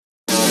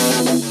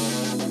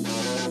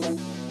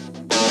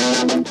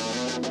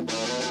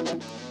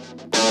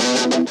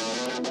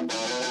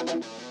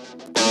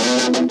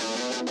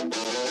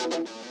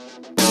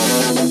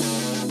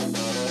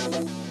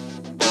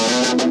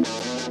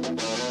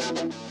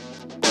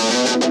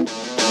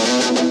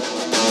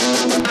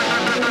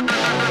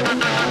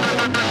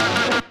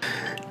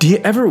Do you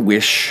ever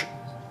wish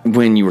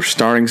when you were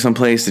starting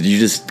someplace that you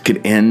just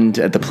could end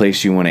at the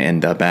place you want to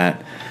end up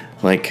at?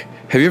 Like,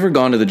 have you ever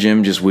gone to the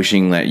gym just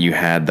wishing that you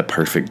had the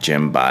perfect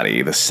gym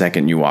body the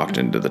second you walked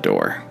into the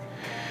door?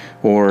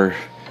 Or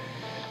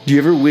do you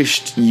ever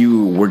wished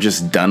you were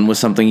just done with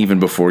something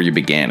even before you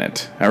began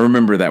it? I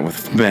remember that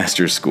with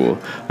master's school.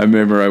 I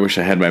wish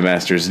I had my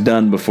master's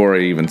done before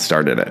I even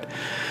started it.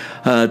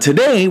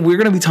 Today, we're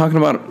going to be talking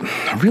about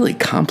a really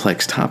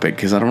complex topic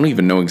because I don't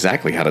even know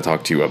exactly how to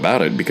talk to you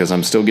about it because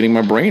I'm still getting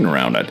my brain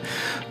around it.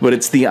 But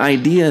it's the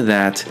idea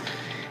that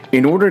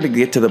in order to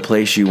get to the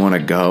place you want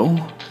to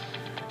go,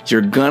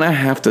 you're going to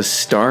have to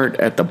start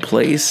at the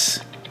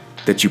place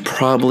that you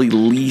probably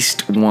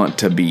least want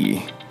to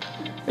be,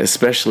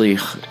 especially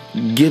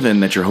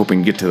given that you're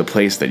hoping to get to the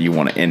place that you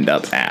want to end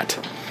up at.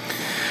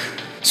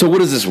 So what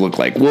does this look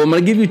like? Well, I'm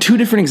going to give you two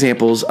different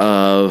examples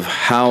of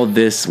how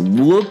this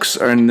looks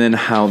and then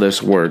how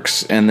this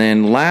works. And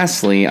then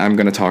lastly, I'm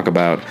going to talk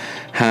about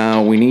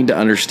how we need to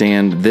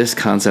understand this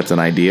concept and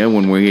idea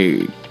when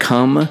we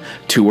come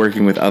to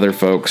working with other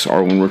folks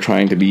or when we're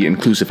trying to be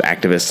inclusive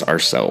activists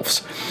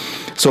ourselves.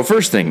 So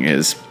first thing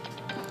is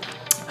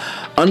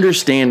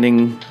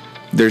understanding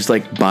there's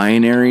like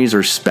binaries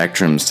or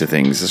spectrums to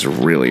things is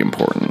really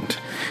important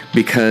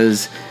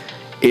because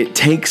it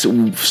takes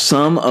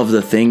some of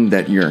the thing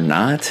that you're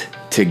not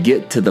to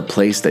get to the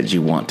place that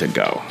you want to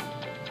go.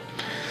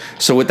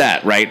 So with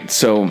that, right?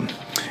 So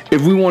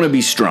if we want to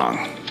be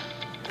strong,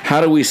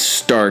 how do we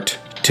start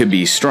to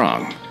be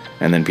strong?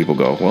 And then people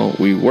go, well,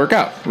 we work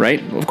out,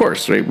 right? Of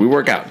course, right? We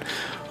work out.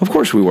 Of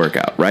course we work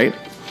out, right?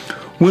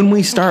 When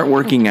we start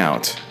working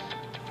out,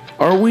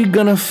 are we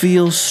gonna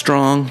feel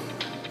strong?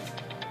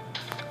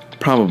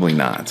 Probably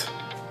not.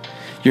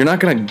 You're not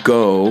gonna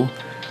go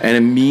and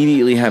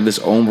immediately have this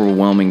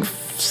overwhelming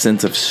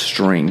sense of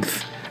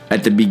strength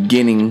at the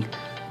beginning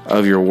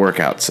of your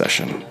workout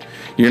session.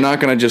 You're not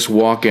going to just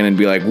walk in and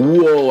be like,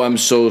 whoa, I'm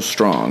so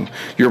strong.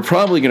 You're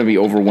probably going to be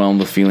overwhelmed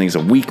with feelings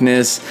of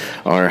weakness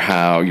or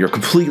how you're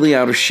completely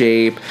out of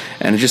shape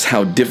and just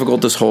how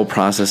difficult this whole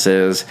process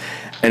is.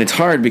 And it's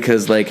hard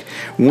because, like,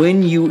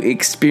 when you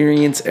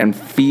experience and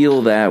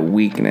feel that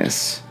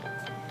weakness,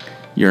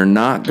 you're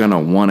not going to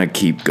want to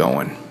keep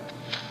going.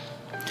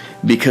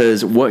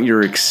 Because what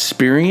you're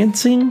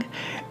experiencing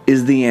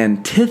is the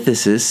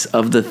antithesis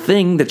of the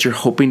thing that you're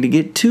hoping to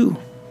get to.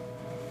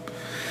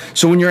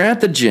 So when you're at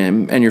the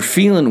gym and you're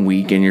feeling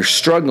weak and you're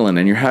struggling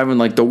and you're having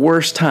like the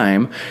worst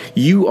time,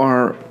 you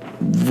are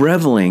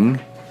reveling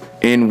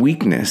in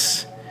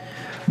weakness.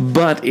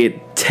 But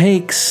it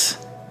takes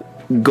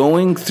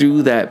going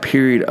through that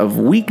period of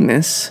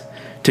weakness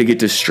to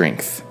get to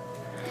strength.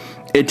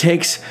 It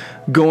takes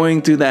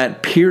going through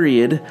that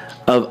period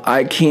of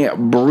I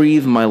can't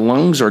breathe, my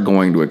lungs are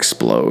going to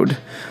explode,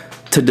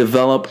 to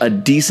develop a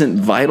decent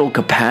vital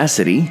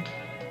capacity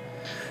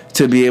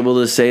to be able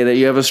to say that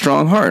you have a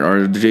strong heart,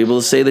 or to be able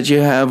to say that you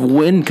have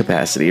wind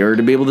capacity, or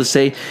to be able to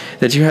say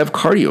that you have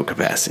cardio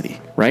capacity,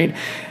 right?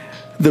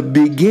 The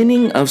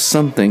beginning of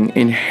something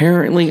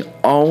inherently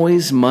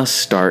always must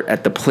start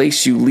at the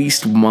place you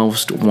least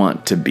most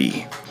want to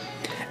be.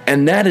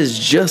 And that is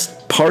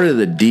just part of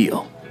the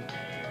deal.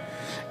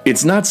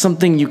 It's not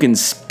something you can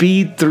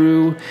speed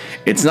through.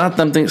 It's not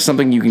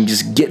something you can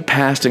just get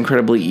past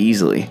incredibly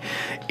easily.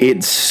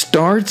 It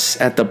starts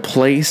at the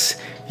place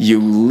you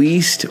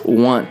least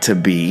want to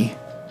be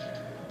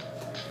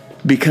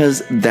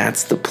because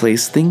that's the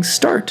place things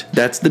start.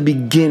 That's the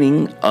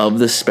beginning of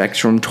the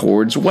spectrum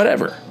towards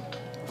whatever.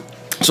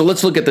 So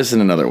let's look at this in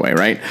another way,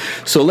 right?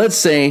 So let's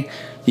say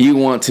you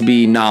want to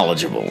be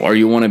knowledgeable or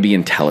you want to be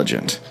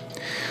intelligent.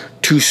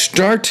 To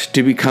start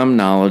to become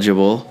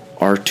knowledgeable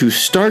or to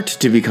start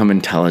to become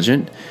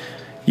intelligent,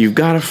 you've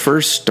got to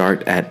first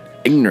start at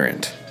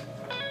ignorant.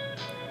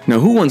 Now,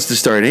 who wants to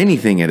start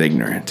anything at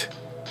ignorant?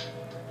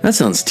 That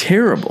sounds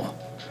terrible.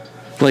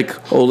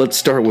 Like, oh, let's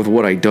start with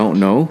what I don't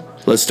know.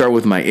 Let's start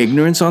with my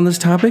ignorance on this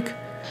topic.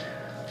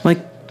 Like,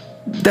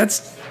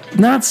 that's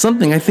not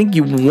something I think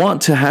you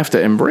want to have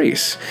to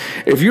embrace.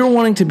 If you're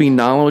wanting to be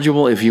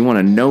knowledgeable, if you want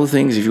to know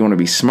things, if you want to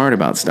be smart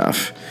about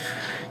stuff,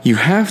 you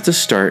have to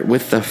start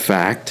with the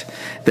fact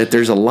that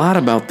there's a lot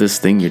about this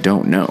thing you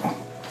don't know.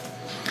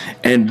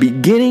 And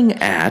beginning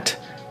at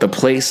the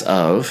place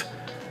of,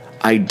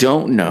 I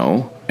don't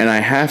know, and I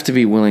have to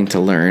be willing to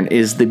learn,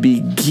 is the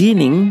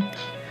beginning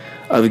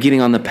of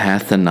getting on the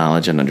path to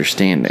knowledge and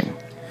understanding.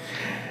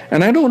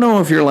 And I don't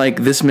know if you're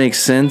like, this makes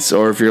sense,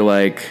 or if you're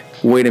like,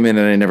 wait a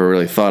minute, I never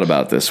really thought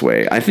about it this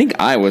way. I think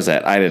I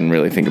didn't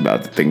really think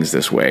about things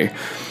this way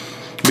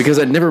because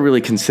I'd never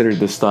really considered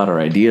this thought or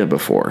idea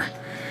before.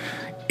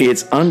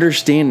 It's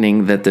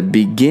understanding that the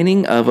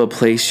beginning of a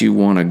place you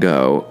want to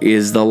go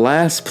is the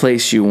last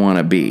place you want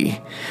to be.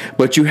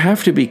 But you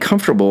have to be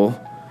comfortable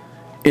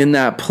in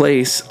that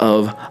place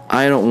of,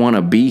 I don't want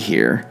to be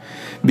here,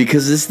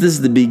 because this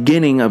is the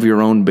beginning of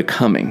your own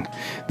becoming.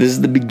 This is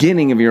the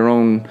beginning of your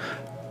own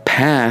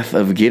path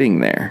of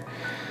getting there.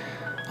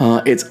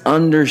 It's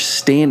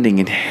understanding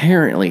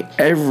inherently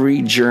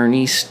every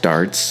journey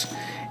starts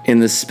in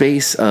the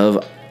space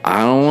of,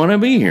 I don't want to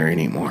be here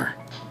anymore.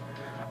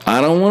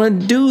 I don't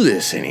want to do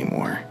this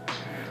anymore.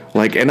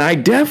 And I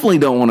definitely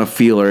don't want to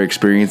feel or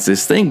experience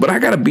this thing, but I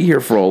got to be here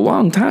for a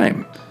long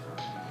time.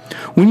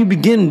 When you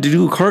begin to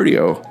do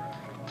cardio,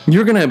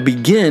 you're going to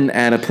begin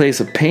at a place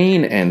of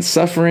pain and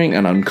suffering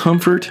and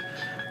uncomfort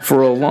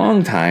for a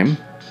long time,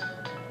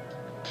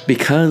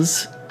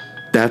 because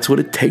that's what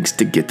it takes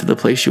to get to the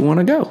place you want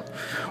to go.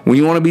 When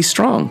you want to be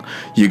strong,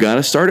 you got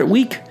to start at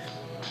weak.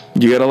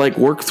 You got to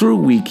work through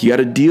weak. You got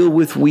to deal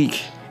with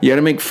weak. You got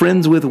to make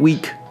friends with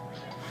weak.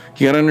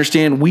 You got to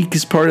understand weak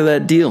is part of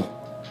that deal.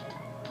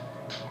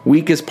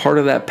 Weak is part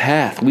of that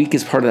path. Weak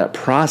is part of that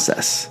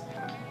process.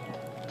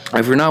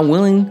 If you're not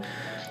willing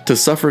to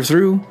suffer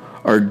through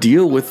or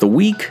deal with the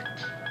weak,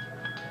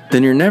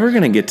 then you're never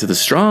going to get to the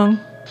strong,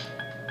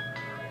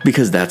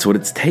 because that's what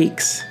it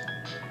takes.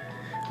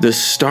 The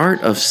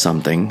start of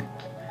something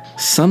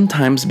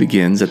sometimes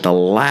begins at the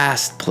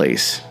last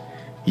place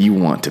you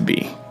want to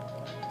be.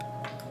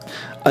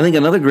 I think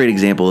another great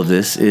example of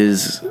this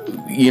is,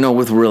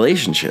 with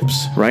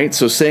relationships, right?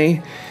 So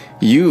say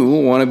you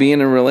want to be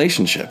in a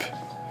relationship.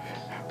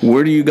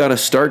 Where do you got to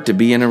start to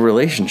be in a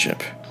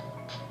relationship?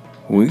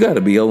 We got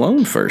to be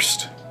alone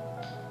first.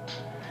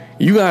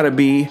 You got to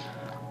be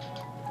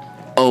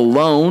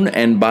alone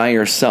and by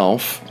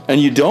yourself.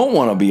 And you don't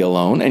want to be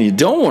alone, and you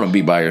don't want to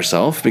be by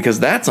yourself, because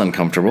that's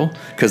uncomfortable,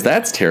 because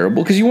that's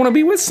terrible, because you want to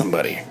be with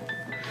somebody.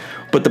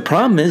 But the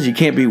problem is, you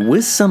can't be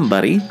with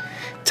somebody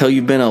till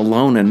you've been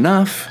alone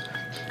enough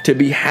to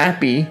be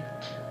happy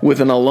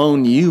with an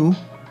alone you.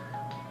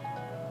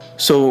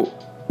 So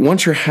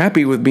once you're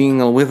happy with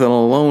being with an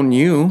alone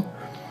you,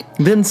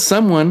 then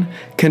someone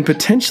can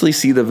potentially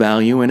see the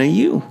value in a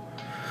you.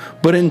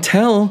 But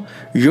until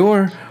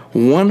you're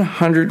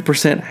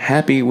 100%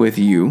 happy with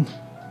you,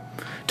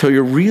 till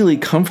you're really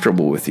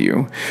comfortable with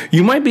you,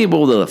 you might be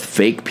able to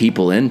fake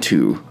people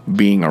into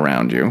being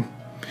around you.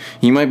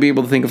 You might be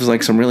able to think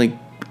of some really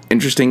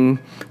interesting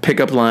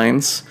pickup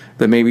lines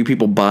that maybe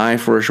people buy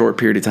for a short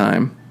period of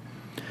time.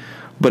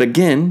 But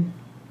again,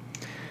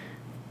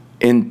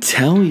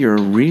 until you're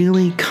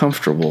really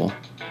comfortable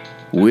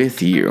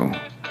with you,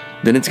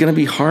 then it's going to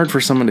be hard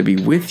for someone to be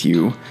with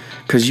you,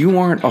 because you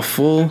aren't a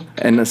full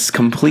and a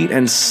complete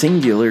and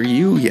singular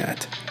you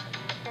yet.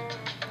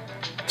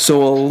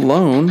 So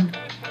alone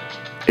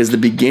is the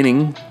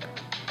beginning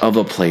of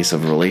a place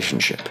of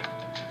relationship.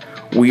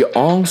 We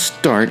all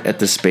start at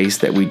the space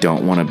that we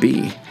don't want to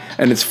be.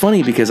 And it's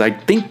funny, because I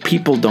think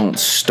people don't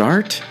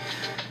start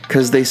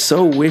because they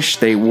so wish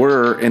they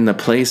were in the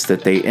place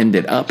that they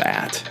ended up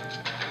at.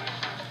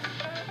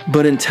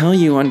 But until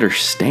you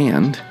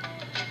understand,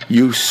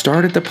 you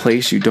start at the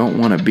place you don't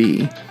want to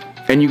be,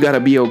 and you got to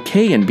be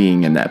okay in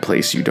being in that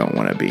place you don't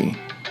want to be.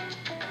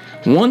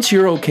 Once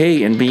you're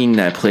okay in being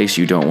that place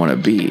you don't want to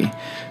be,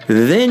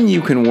 then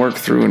you can work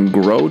through and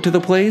grow to the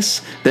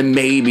place that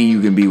maybe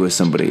you can be with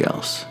somebody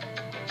else.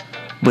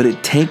 But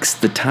it takes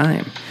the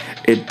time.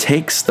 It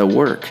takes the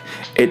work.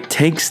 It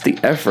takes the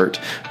effort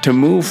to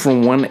move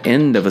from one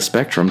end of a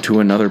spectrum to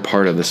another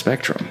part of the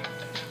spectrum.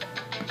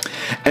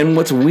 And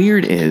what's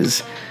weird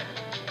is,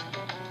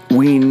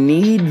 we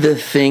need the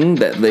thing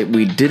that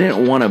we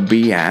didn't want to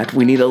be at.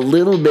 We need a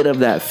little bit of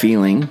that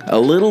feeling, a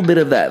little bit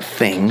of that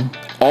thing,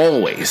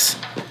 always,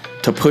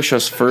 to push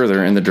us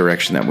further in the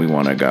direction that we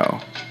want to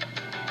go.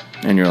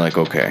 And you're like,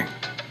 okay,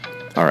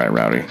 all right,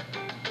 Rowdy,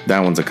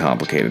 that one's a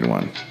complicated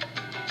one.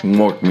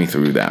 Walk me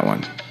through that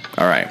one.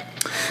 All right.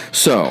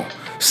 So,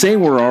 say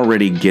we're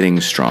already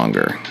getting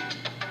stronger,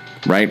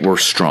 right? We're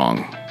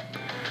strong.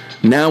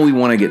 Now we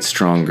want to get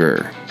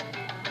stronger.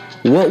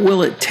 What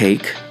will it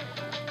take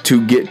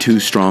to get to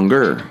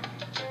stronger?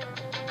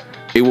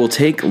 It will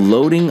take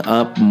loading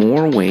up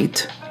more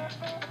weight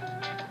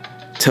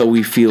till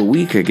we feel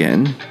weak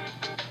again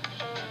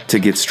to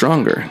get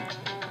stronger.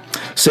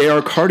 Say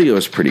our cardio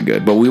is pretty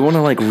good, but we want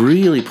to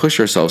really push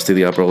ourselves to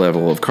the upper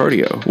level of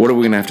cardio. What are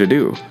we going to have to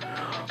do?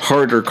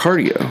 Harder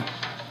cardio.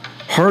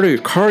 Harder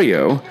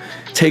cardio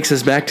takes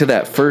us back to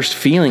that first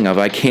feeling of,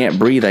 I can't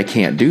breathe, I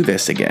can't do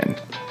this again,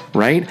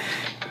 right?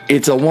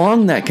 It's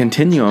along that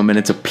continuum, and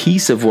it's a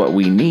piece of what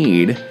we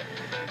need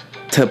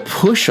to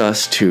push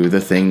us to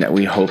the thing that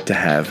we hope to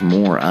have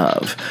more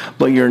of.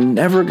 But you're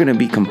never going to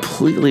be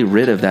completely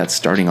rid of that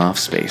starting off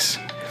space.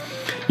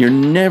 You're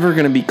never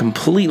going to be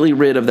completely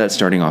rid of that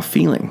starting off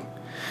feeling.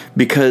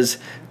 Because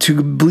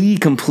to be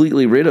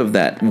completely rid of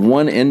that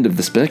one end of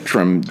the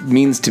spectrum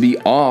means to be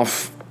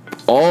off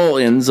all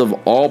ends of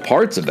all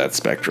parts of that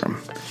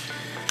spectrum.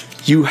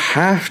 You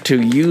have to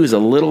use a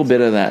little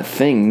bit of that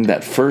thing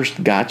that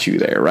first got you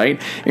there,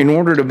 right? In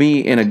order to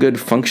be in a good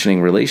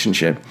functioning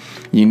relationship,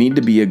 you need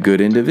to be a good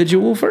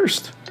individual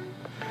first.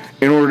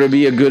 In order to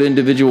be a good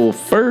individual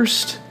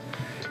first,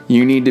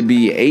 you need to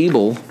be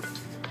able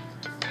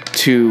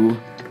to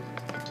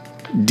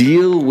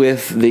deal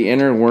with the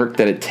inner work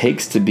that it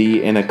takes to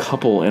be in a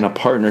couple, in a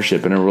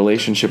partnership, in a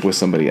relationship with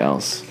somebody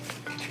else.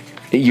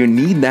 You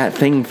need that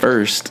thing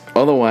first.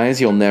 Otherwise,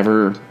 you'll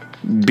never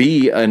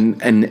be an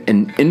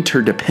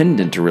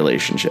interdependent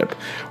relationship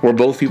where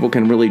both people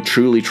can really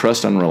truly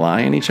trust and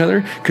rely on each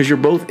other, because you're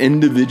both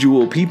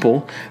individual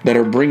people that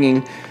are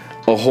bringing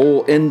a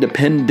whole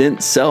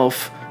independent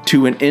self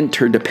to an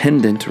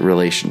interdependent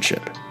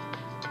relationship.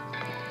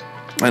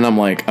 And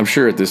I'm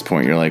sure at this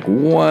point you're like,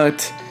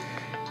 what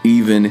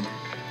even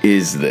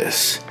is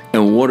this?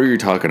 And what are you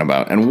talking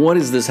about? And what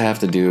does this have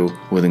to do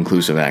with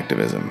inclusive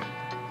activism?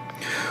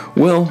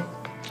 Well,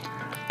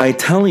 I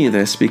tell you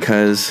this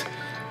because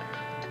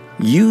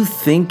you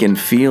think and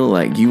feel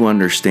like you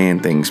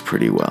understand things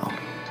pretty well.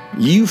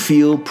 You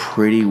feel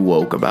pretty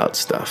woke about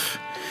stuff.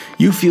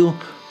 You feel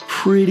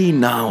pretty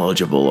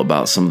knowledgeable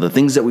about some of the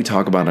things that we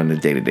talk about on a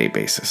day-to-day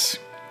basis,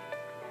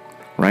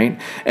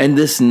 right? And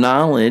this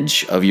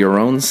knowledge of your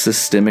own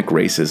systemic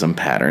racism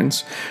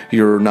patterns,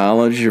 your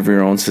knowledge of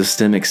your own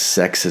systemic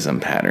sexism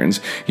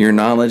patterns, your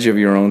knowledge of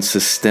your own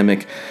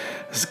systemic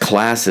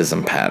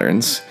classism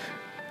patterns,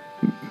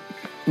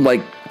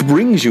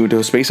 brings you into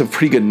a space of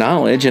pretty good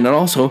knowledge, and it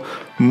also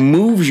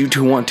moves you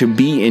to want to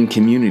be in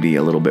community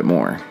a little bit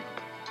more.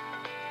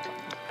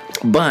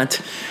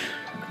 But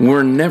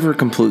we're never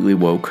completely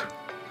woke.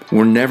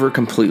 We're never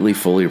completely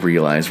fully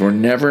realized. We're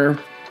never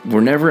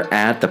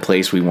at the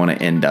place we want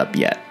to end up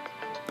yet,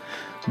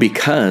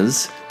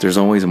 because there's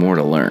always more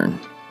to learn.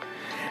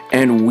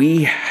 And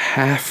we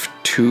have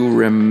to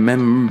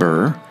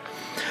remember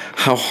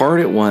how hard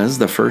it was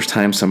the first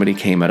time somebody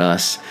came at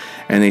us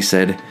and they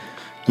said,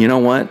 you know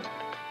what?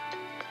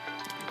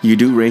 You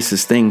do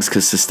racist things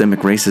because systemic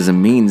racism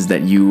means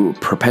that you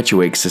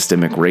perpetuate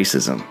systemic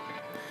racism.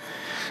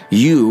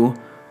 You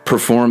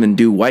perform and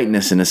do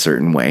whiteness in a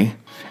certain way,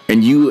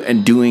 and you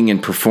and doing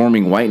and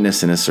performing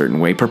whiteness in a certain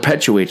way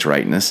perpetuates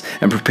whiteness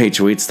and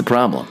perpetuates the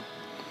problem.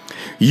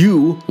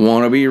 You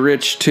want to be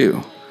rich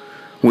too,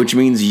 which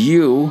means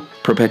you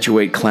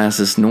perpetuate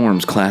classist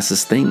norms,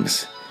 classist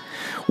things.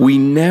 We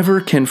never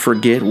can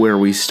forget where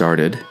we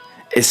started,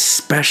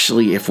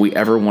 especially if we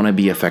ever want to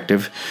be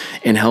effective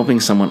in helping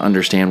someone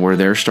understand where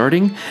they're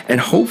starting, and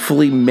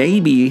hopefully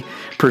maybe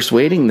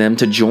persuading them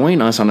to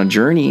join us on a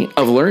journey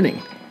of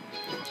learning.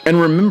 And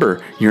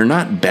remember, you're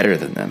not better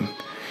than them.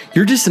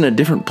 You're just in a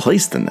different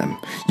place than them.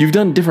 You've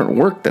done different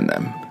work than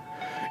them.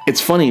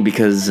 It's funny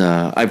because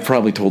I've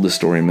probably told this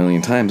story a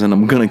million times, and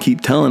I'm going to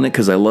keep telling it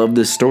because I love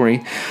this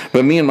story.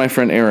 But me and my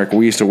friend Eric,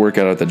 we used to work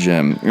out at the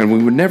gym, and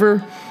we would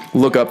never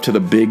look up to the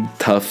big,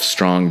 tough,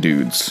 strong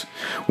dudes.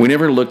 We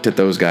never looked at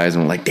those guys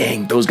and were like,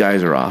 dang, those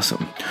guys are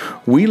awesome.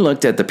 We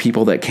looked at the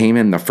people that came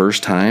in the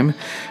first time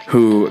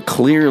who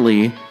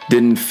clearly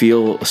didn't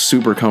feel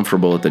super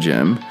comfortable at the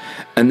gym,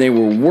 and they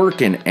were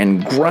working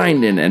and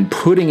grinding and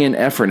putting in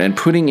effort and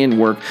putting in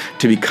work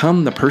to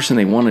become the person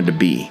they wanted to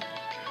be.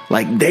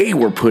 Like, they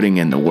were putting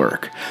in the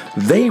work.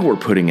 They were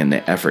putting in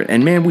the effort.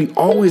 And man, we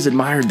always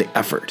admired the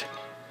effort,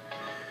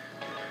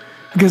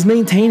 because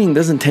maintaining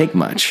doesn't take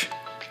much.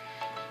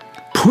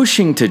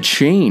 Pushing to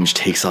change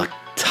takes a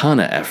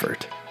ton of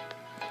effort.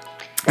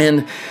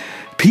 And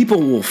people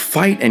will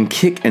fight and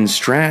kick and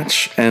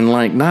scratch and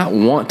not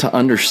want to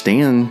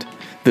understand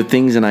the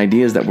things and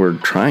ideas that we're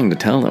trying to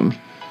tell them,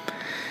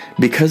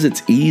 because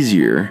it's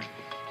easier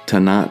to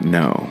not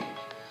know.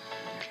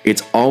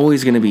 It's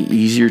always going to be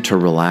easier to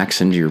relax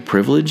into your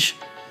privilege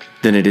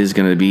than it is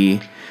going to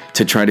be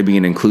to try to be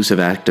an inclusive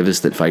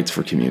activist that fights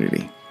for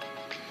community.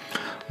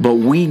 But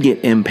we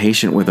get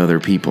impatient with other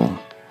people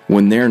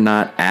when they're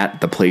not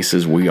at the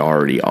places we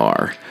already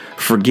are,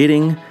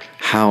 forgetting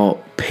how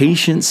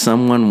patient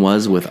someone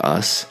was with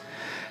us,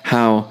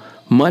 how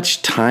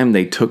much time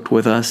they took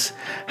with us,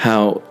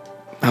 how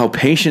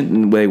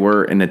patient they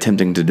were in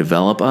attempting to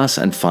develop us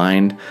and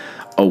find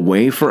a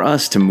way for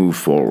us to move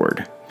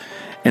forward.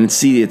 And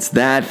see, it's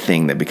that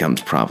thing that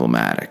becomes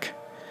problematic,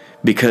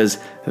 because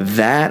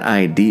that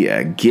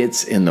idea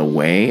gets in the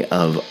way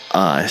of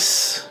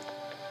us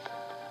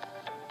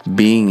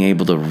being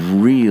able to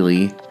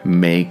really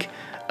make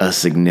a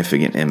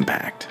significant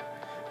impact.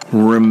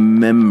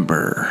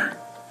 Remember,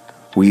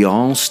 we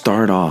all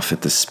start off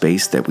at the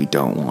space that we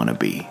don't want to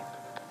be.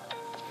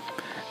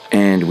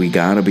 And we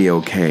gotta be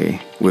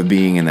okay with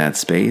being in that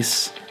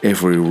space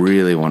if we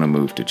really want to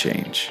move to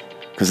change,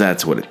 because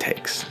that's what it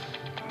takes.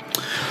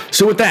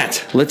 So with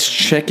that, let's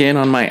check in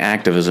on my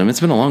activism. It's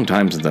been a long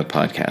time since I've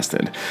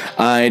podcasted.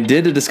 I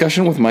did a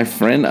discussion with my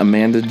friend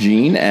Amanda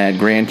Jean at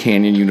Grand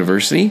Canyon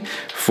University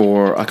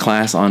for a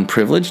class on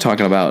privilege,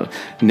 talking about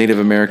Native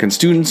American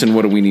students and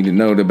what do we need to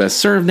know to best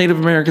serve Native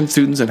American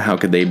students and how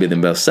could they be their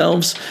best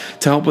selves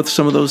to help with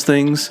some of those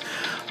things.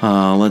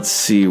 Let's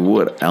see,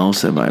 what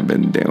else have I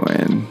been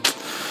doing?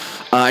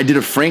 I did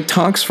a Frank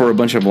Talks for a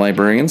bunch of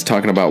librarians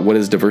talking about what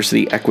is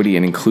diversity, equity,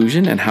 and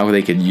inclusion and how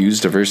they could use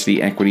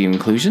diversity, equity, and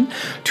inclusion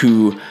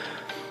to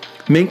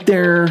make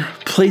their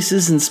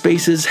places and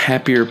spaces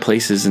happier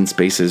places and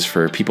spaces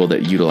for people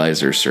that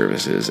utilize their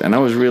services. And I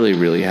was really,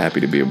 really happy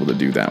to be able to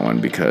do that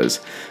one because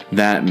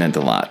that meant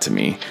a lot to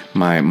me.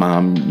 My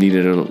mom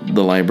needed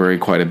the library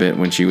quite a bit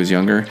when she was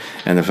younger,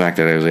 and the fact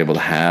that I was able to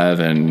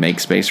have and make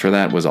space for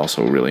that was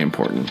also really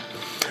important.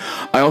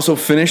 I also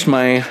finished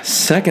my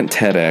second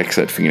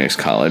TEDx at Phoenix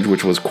College,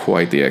 which was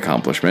quite the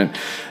accomplishment.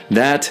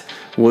 That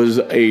was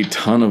a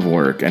ton of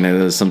work, and it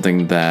is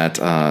something that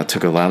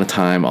took a lot of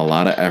time, a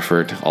lot of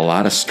effort, a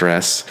lot of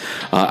stress.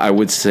 I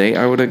would say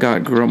I would have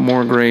got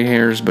more gray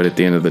hairs, but at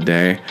the end of the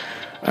day,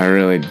 I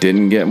really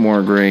didn't get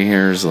more gray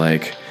hairs,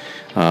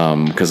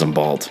 because I'm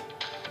bald.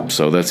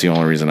 So that's the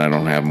only reason I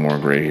don't have more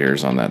gray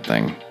hairs on that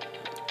thing.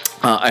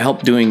 I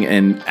helped doing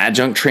an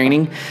adjunct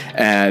training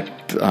at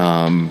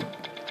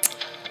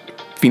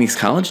Phoenix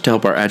College to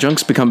help our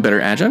adjuncts become better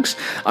adjuncts.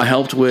 I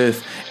helped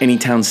with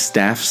Anytown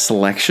staff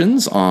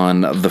selections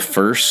on the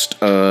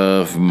 1st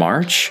of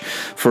March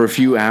for a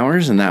few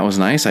hours, and that was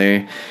nice.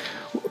 I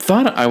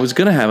thought I was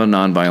going to have a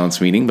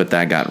nonviolence meeting, but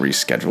that got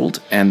rescheduled.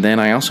 And then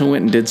I also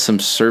went and did some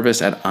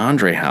service at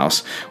Andre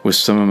House with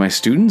some of my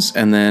students,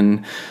 and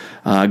then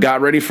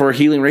got ready for a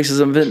Healing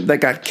Racism event that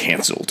got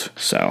canceled.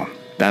 So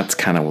that's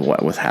kind of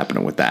what was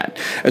happening with that.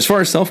 As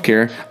far as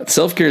self-care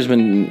has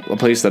been a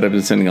place that I've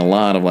been spending a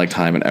lot of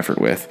time and effort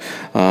with.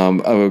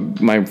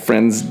 My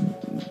friends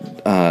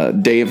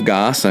Dave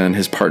Goss and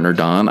his partner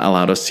Don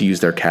allowed us to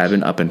use their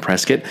cabin up in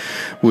Prescott,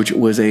 which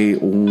was a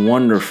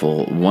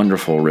wonderful,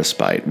 wonderful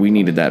respite. We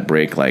needed that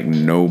break like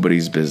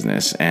nobody's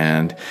business,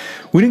 and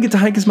we didn't get to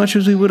hike as much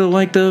as we would have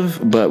liked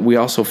of, but we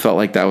also felt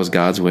like that was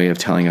God's way of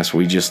telling us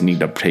we just need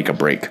to take a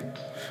break.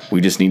 We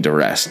just need to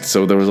rest.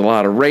 So there was a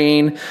lot of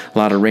rain, a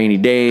lot of rainy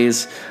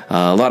days,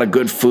 a lot of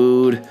good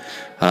food,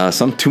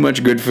 some too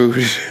much good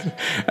food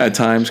at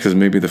times because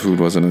maybe the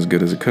food wasn't as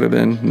good as it could have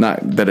been. Not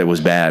that it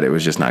was bad, it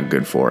was just not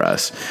good for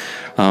us.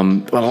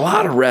 But a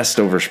lot of rest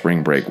over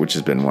spring break, which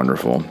has been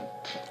wonderful.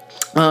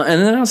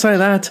 And then outside of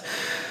that,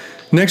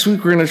 next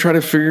week we're going to try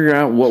to figure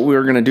out what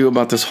we're going to do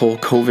about this whole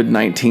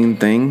COVID-19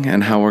 thing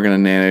and how we're going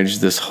to manage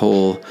this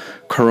whole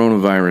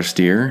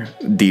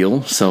coronavirus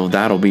deal. So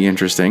that'll be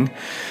interesting.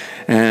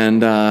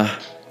 And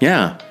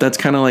that's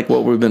kind of like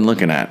what we've been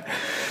looking at.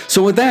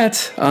 So with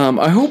that,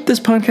 I hope this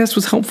podcast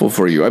was helpful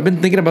for you. I've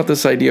been thinking about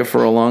this idea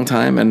for a long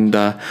time and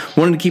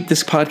wanted to keep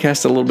this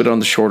podcast a little bit on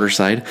the shorter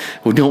side.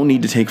 We don't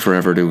need to take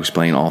forever to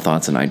explain all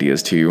thoughts and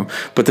ideas to you.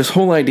 But this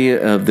whole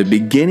idea of the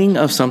beginning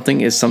of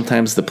something is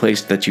sometimes the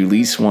place that you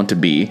least want to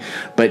be,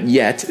 but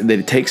yet that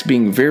it takes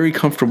being very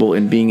comfortable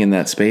in being in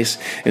that space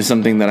is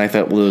something that I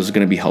thought was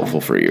going to be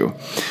helpful for you.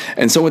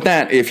 And so with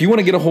that, if you want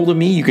to get a hold of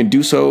me, you can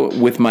do so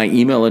with my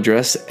email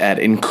address at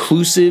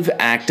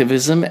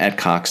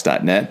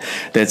inclusiveactivism@cox.net.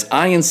 That's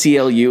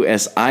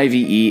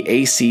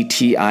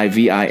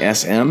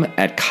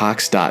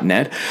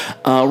inclusiveactivism@cox.net.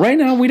 Right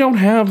now, we don't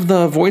have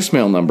the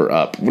voicemail number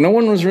up. No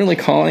one was really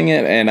calling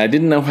it, and I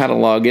didn't know how to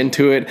log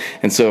into it.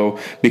 And so,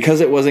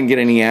 because it wasn't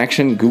getting any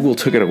action, Google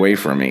took it away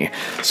from me.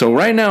 So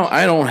right now,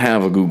 I don't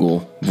have a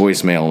Google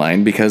voicemail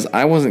line because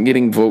I wasn't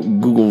getting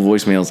Google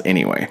voicemails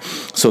anyway.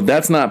 So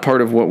that's not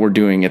part of what we're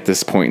doing at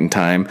this point in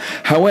time.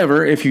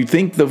 However, if you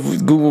think the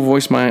Google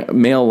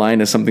voicemail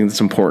line is something that's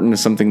important, is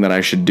something that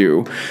I should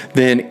do,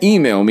 then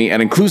email me at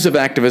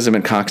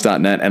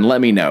inclusiveactivism@cox.net and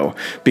let me know.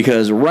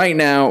 Because right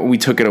now we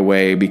took it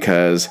away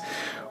because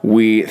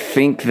we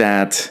think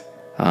that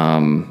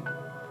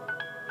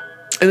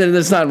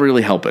it's not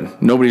really helping.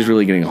 Nobody's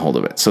really getting a hold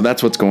of it. So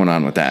that's what's going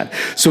on with that.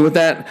 So with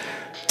that,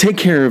 take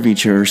care of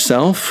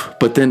yourself,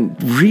 but then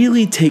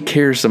really take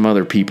care of some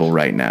other people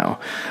right now.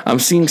 I'm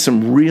seeing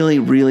some really,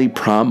 really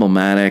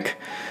problematic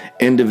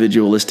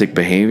individualistic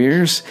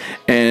behaviors,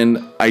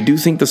 and I do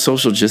think the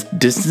social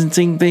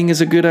distancing thing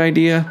is a good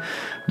idea,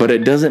 but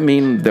it doesn't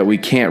mean that we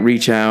can't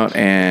reach out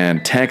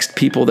and text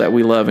people that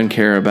we love and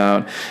care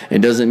about.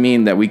 It doesn't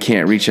mean that we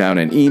can't reach out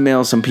and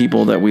email some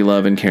people that we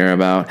love and care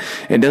about.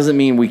 It doesn't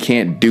mean we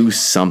can't do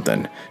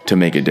something to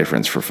make a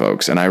difference for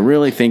folks. And I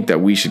really think that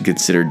we should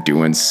consider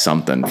doing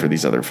something for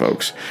these other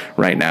folks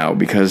right now,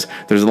 because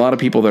there's a lot of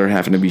people that are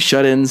having to be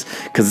shut-ins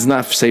because it's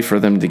not safe for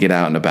them to get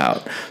out and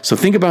about. So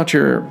think about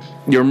your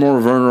more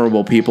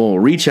vulnerable people.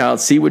 Reach out,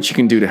 see what you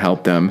can do to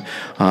help them.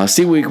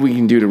 See what we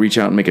can do to reach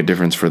out and make a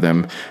difference for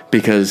them,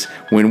 because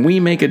when we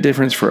make a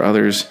difference for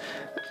others,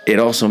 it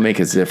also makes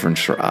a difference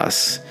for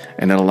us,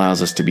 and it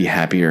allows us to be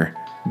happier,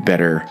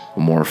 better,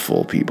 more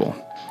full people.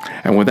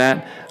 And with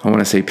that, I want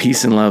to say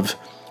peace and love.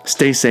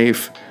 Stay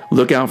safe,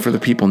 look out for the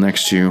people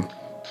next to you,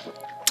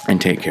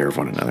 and take care of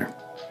one another.